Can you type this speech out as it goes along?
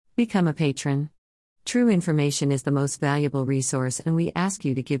Become a patron. True information is the most valuable resource, and we ask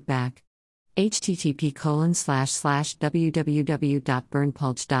you to give back.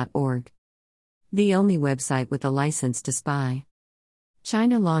 http://www.burnpulch.org. The only website with a license to spy.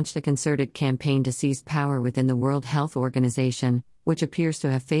 China launched a concerted campaign to seize power within the World Health Organization, which appears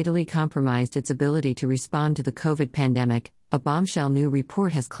to have fatally compromised its ability to respond to the COVID pandemic, a Bombshell new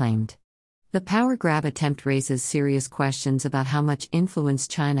report has claimed. The power grab attempt raises serious questions about how much influence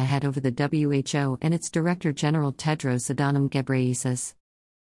China had over the WHO and its Director General Tedros Adhanom Ghebreyesus.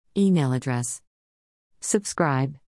 Email address. Subscribe.